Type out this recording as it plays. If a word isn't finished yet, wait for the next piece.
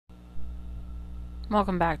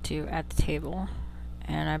Welcome back to At the Table,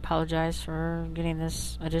 and I apologize for getting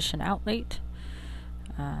this edition out late.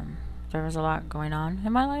 There was a lot going on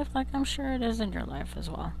in my life, like I'm sure it is in your life as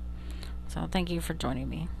well. So thank you for joining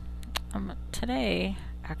me. Yesterday,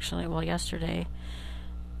 the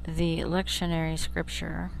lectionary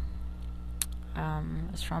scripture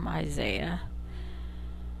is from Isaiah,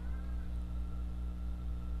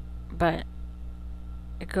 but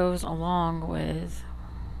it goes along with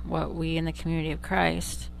what we in the community of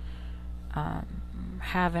Christ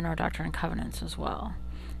have in our Doctrine and Covenants as well,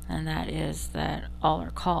 and that is that all are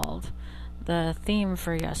called. The theme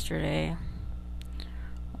for yesterday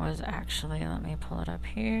was actually, let me pull it up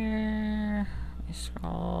here, let me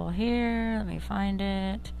scroll here, let me find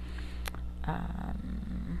it,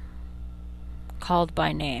 called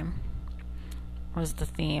by name was the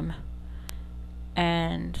theme.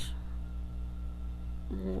 And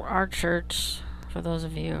our church, for those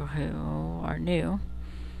of you who are new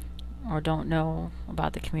or don't know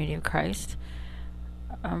about the community of Christ,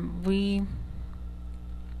 we've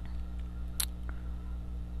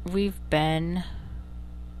been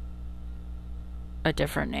a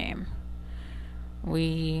different name.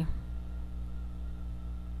 We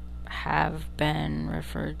have been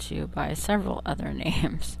referred to by several other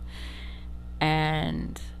names,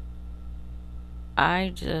 and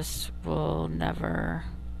I just will never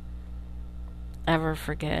ever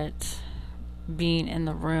forget being in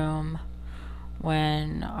the room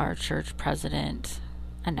when our church president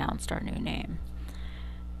announced our new name,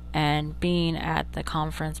 and being at the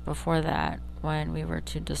conference before that when we were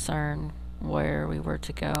to discern where we were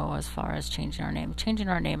to go as far as changing our name. Changing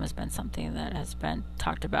our name has been something that has been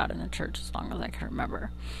talked about in the church as long as I can remember.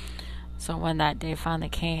 So when that day finally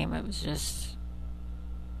came, it was just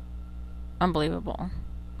unbelievable.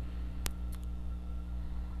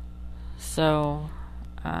 So,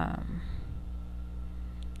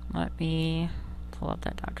 let me pull up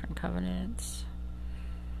that Doctrine and Covenants.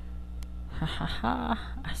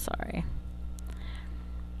 Sorry.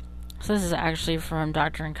 So this is actually from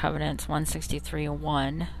Doctrine and Covenants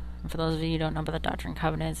 163:1. For those of you who don't know about the Doctrine and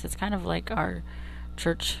Covenants, it's kind of like our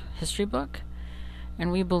church history book.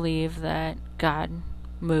 And we believe that God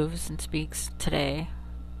moves and speaks today.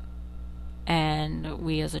 And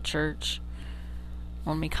we as a church,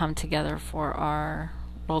 when we come together for our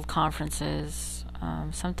world conferences,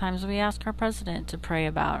 sometimes we ask our president to pray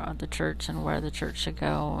about the church and where the church should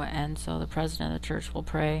go. And so the president of the church will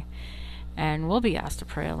pray, and we'll be asked to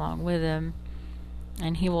pray along with him,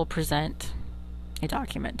 and he will present a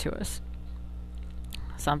document to us,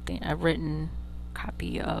 a written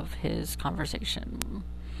copy of his conversation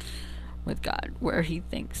with God, where he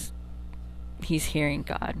thinks he's hearing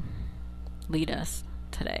God lead us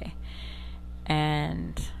today.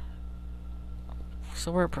 And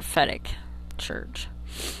so we're a prophetic church,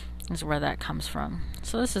 is where that comes from.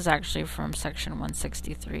 So this is actually from section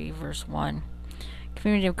 163, verse 1.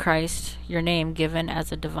 Community of Christ, your name given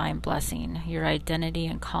as a divine blessing, your identity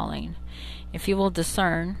and calling. If you will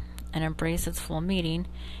discern and embrace its full meaning,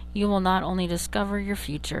 you will not only discover your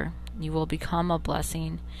future, you will become a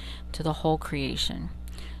blessing to the whole creation.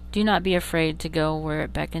 Do not be afraid to go where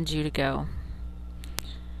it beckons you to go.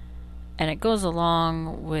 And it goes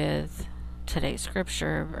along with yesterday's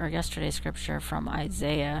scripture from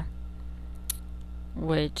Isaiah,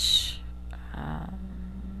 which let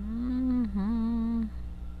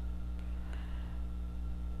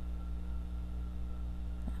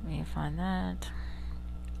me find that.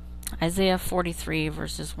 Isaiah 43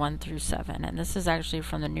 verses 1 through 7, and this is actually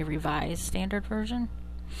from the New Revised Standard Version.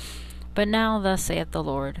 But now thus saith the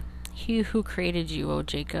Lord, He who created you, O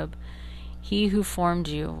Jacob, He who formed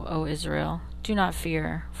you, O Israel, do not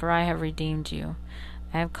fear, for I have redeemed you.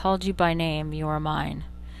 I have called you by name, you are mine.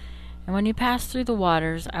 And when you pass through the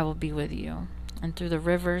waters, I will be with you, and through the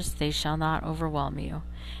rivers they shall not overwhelm you.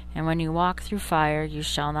 And when you walk through fire, you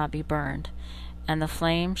shall not be burned, and the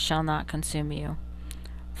flame shall not consume you.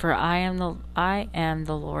 For I am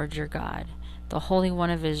the Lord your God, the Holy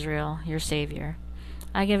One of Israel, your Savior.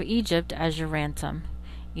 I give Egypt as your ransom.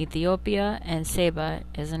 Ethiopia and Seba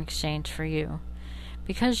is in exchange for you.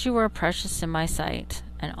 Because you are precious in my sight,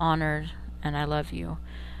 and honored, and I love you,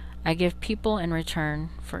 I give people in return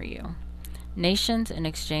for you, nations in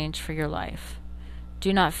exchange for your life.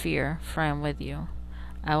 Do not fear, for I am with you.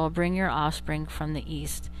 I will bring your offspring from the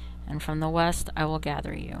east, and from the west I will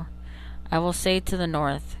gather you. I will say to the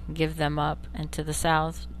north, give them up, and to the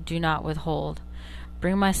south, do not withhold.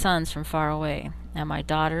 Bring my sons from far away, and my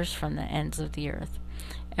daughters from the ends of the earth.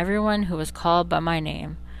 Everyone who is called by my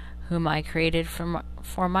name, whom I created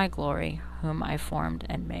for my glory, whom I formed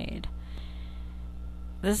and made.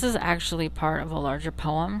 This is actually part of a larger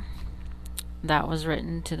poem that was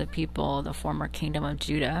written to the people of the former kingdom of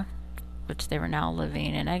Judah, which they were now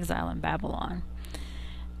living in exile in Babylon.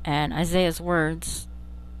 And Isaiah's words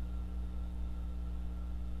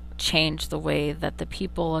changed the way that the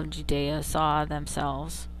people of Judea saw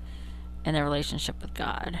themselves in their relationship with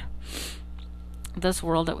God. This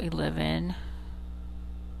world that we live in,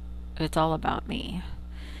 it's all about me.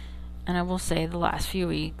 And I will say the last few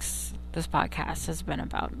weeks, this podcast has been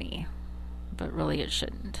about me, but really it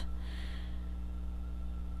shouldn't.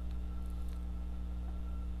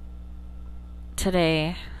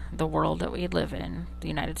 Today, the world that we live in, the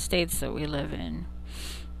United States that we live in,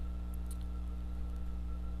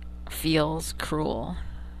 feels cruel,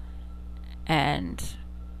 and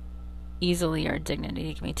easily our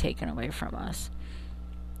dignity can be taken away from us.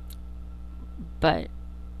 But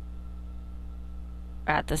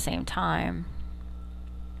at the same time,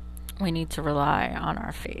 we need to rely on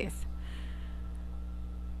our faith.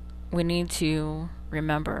 We need to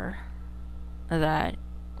remember that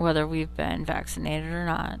whether we've been vaccinated or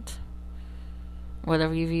not, whether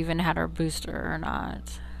we've even had our booster or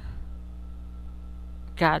not,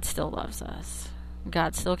 God still loves us.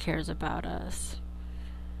 God still cares about us.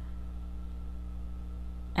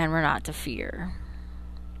 And we're not to fear.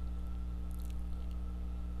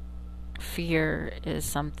 Fear is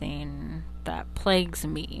something that plagues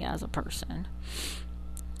me as a person.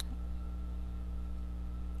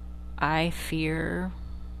 I fear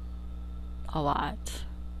a lot.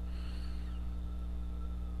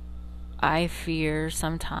 I fear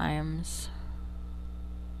sometimes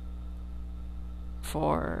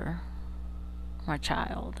for my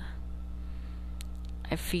child.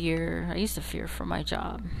 I used to fear for my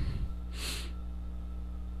job.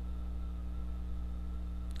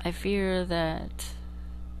 I fear that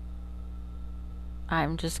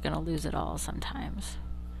I'm just going to lose it all sometimes.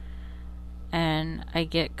 And I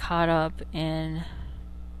get caught up in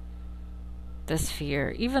this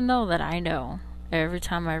fear, even though that I know every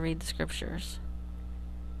time I read the scriptures,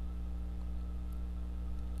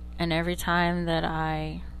 and every time that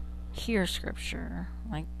I hear scripture,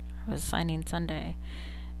 like I was signing Sunday,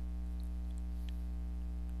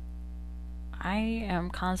 I am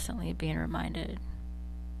constantly being reminded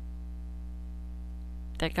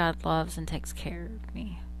that God loves and takes care of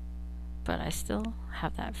me, but I still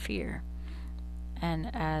have that fear.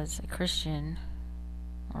 And as a Christian,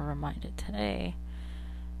 we're reminded today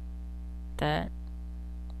that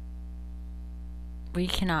we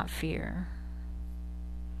cannot fear.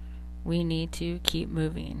 We need to keep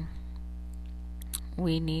moving.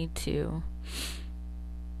 We need to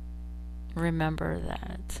remember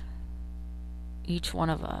that each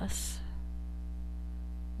one of us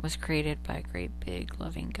was created by a great big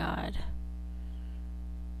loving God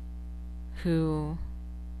who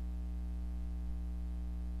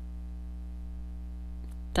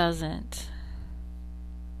doesn't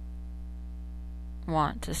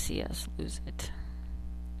want to see us lose it.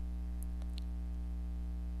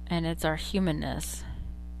 And it's our humanness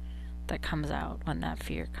that comes out when that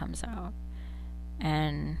fear comes out.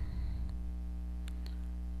 And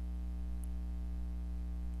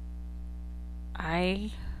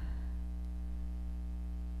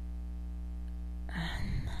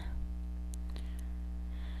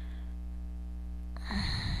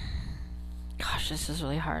gosh, this is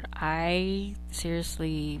really hard. I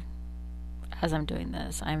seriously, as I'm doing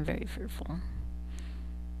this, I'm very fearful.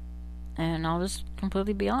 And I'll just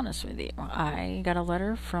completely be honest with you. I got a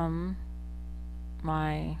letter from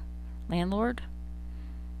my landlord,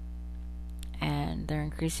 and they're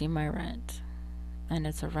increasing my rent. And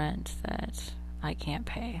it's a rent that I can't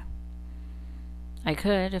pay. I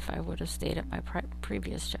could if I would have stayed at my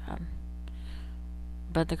previous job.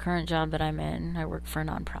 But the current job that I'm in, I work for a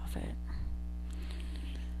nonprofit.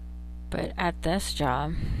 But at this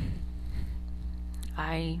job,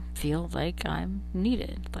 I feel like I'm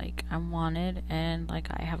needed, like I'm wanted, and like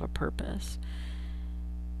I have a purpose.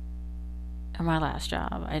 In my last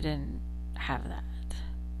job, I didn't have that.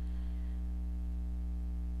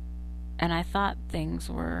 And I thought things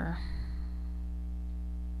were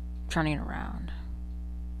turning around.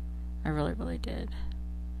 I really, really did.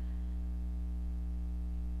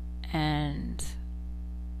 And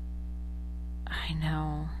I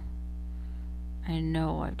know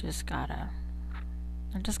I've just gotta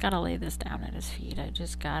lay this down at his feet.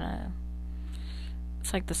 It's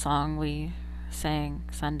like the song we sang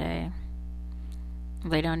Sunday.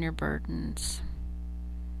 Lay down your burdens.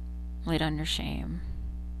 Lay down your shame.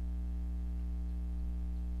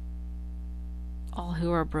 All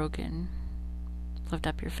who are broken, lift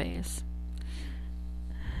up your face.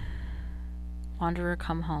 Wanderer,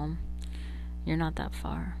 come home. You're not that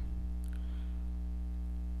far.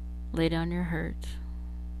 Lay down your hurt.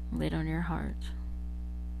 Lay down your heart.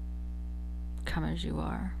 Come as you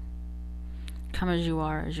are. Come as you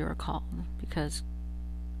are called, because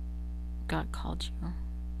God called you.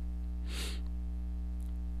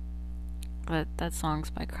 But that song's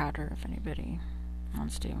by Crowder, if anybody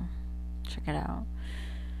wants to check it out.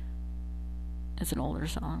 It's an older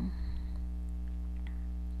song.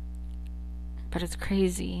 But it's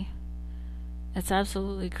crazy. It's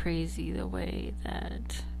absolutely crazy the way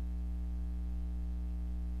that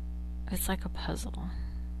it's like a puzzle.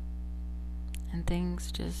 And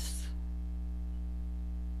things just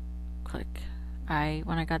click.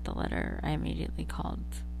 When I got the letter, I immediately called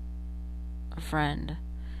a friend,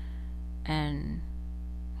 and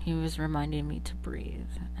he was reminding me to breathe,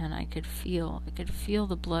 and I could feel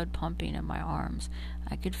the blood pumping in my arms.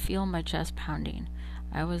 I could feel my chest pounding.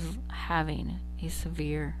 I was having a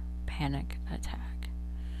severe panic attack.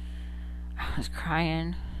 I was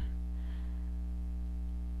crying,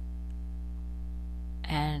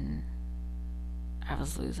 and I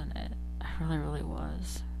was losing it. I really, really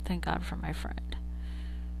was. Thank God for my friend.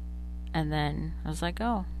 And then I was like,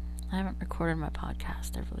 oh, I haven't recorded my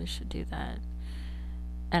podcast. I really should do that.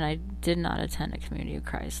 And I did not attend a Community of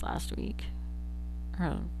Christ last week,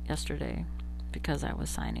 or yesterday, because I was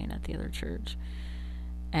signing at the other church.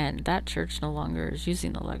 And that church no longer is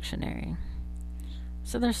using the lectionary.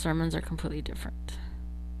 So their sermons are completely different.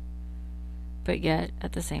 But yet,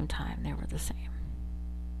 at the same time, they were the same.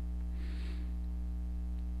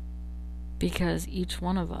 Because each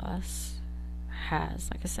one of us has,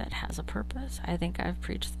 like I said, has a purpose. I think I've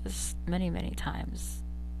preached this many, many times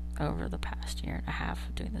over the past year and a half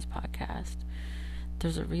of doing this podcast.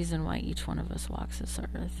 There's a reason why each one of us walks this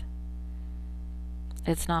earth.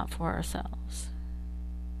 It's not for ourselves.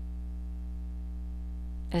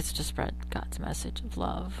 It's to spread God's message of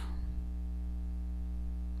love.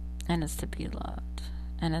 And it's to be loved.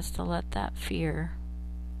 And it's to let that fear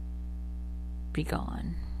be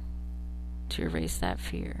gone. To erase that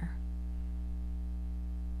fear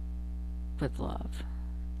with love.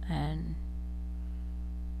 And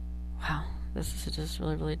wow, this is just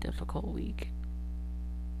really, really difficult week.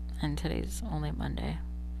 And today's only Monday.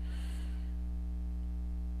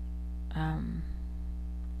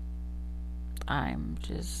 I'm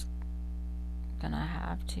just gonna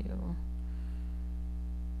have to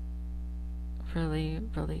really,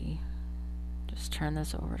 really just turn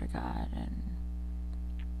this over to God, and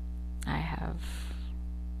I have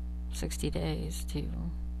 60 days to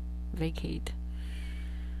vacate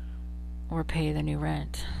or pay the new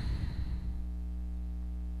rent.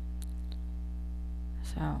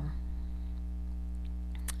 So,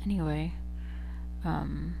 anyway,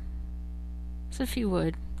 so if you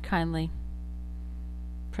would, kindly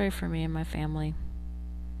pray for me and my family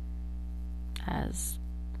as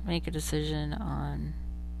make a decision on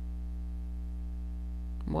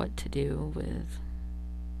what to do with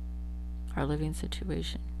our living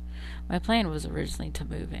situation. My plan was originally to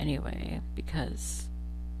move anyway, because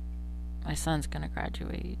my son's going to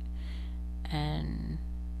graduate, and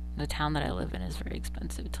the town that I live in is very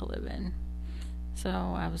expensive to live in. So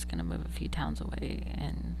I was going to move a few towns away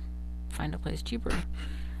and find a place cheaper.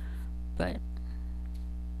 But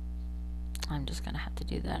I'm just going to have to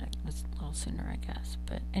do that a little sooner, I guess.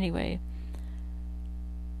 But anyway,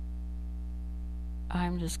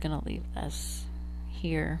 I'm just going to leave this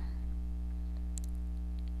here.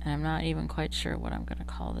 And I'm not even quite sure what I'm going to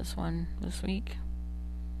call this one this week.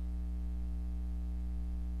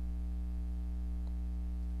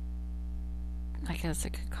 I guess I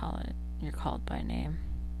could call it You're Called by Name.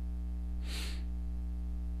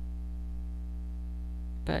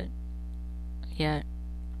 But yet,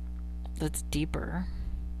 it's deeper.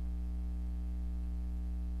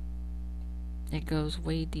 It goes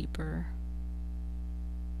way deeper.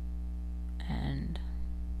 And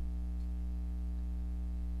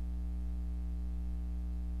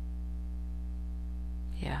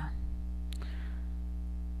yeah.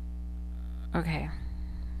 Okay.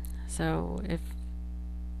 So if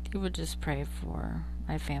you would just pray for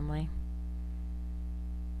my family,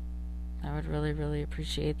 I would really, really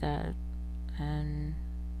appreciate that, and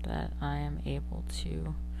that I am able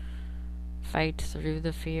to fight through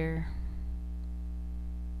the fear.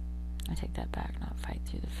 I take that back, not fight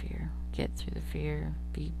through the fear. Get through the fear.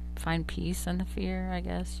 Find peace in the fear, I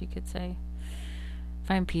guess you could say.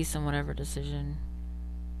 Find peace in whatever decision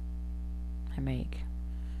I make.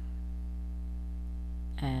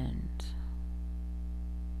 And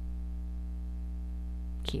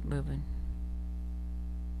keep moving.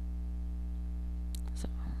 So,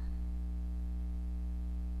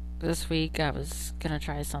 this week I was gonna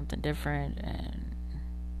try something different and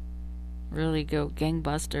really go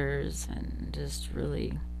gangbusters and just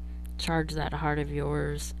really charge that heart of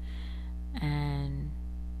yours and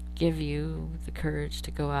give you the courage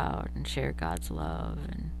to go out and share God's love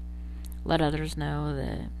and let others know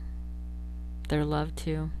that they're loved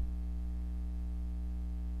too.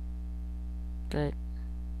 But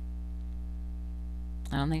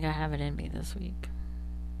I don't think I have it in me this week.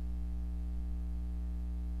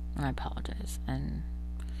 I apologize. And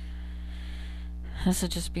this is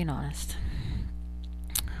just being honest.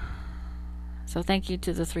 So thank you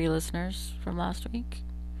to the 3 listeners from last week.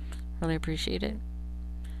 Really appreciate it.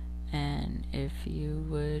 And if you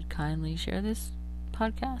would kindly share this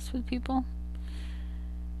podcast with people,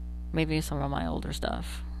 maybe some of my older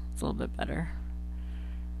stuff. It's a little bit better.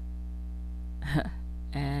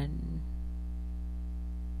 And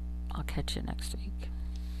I'll catch you next week.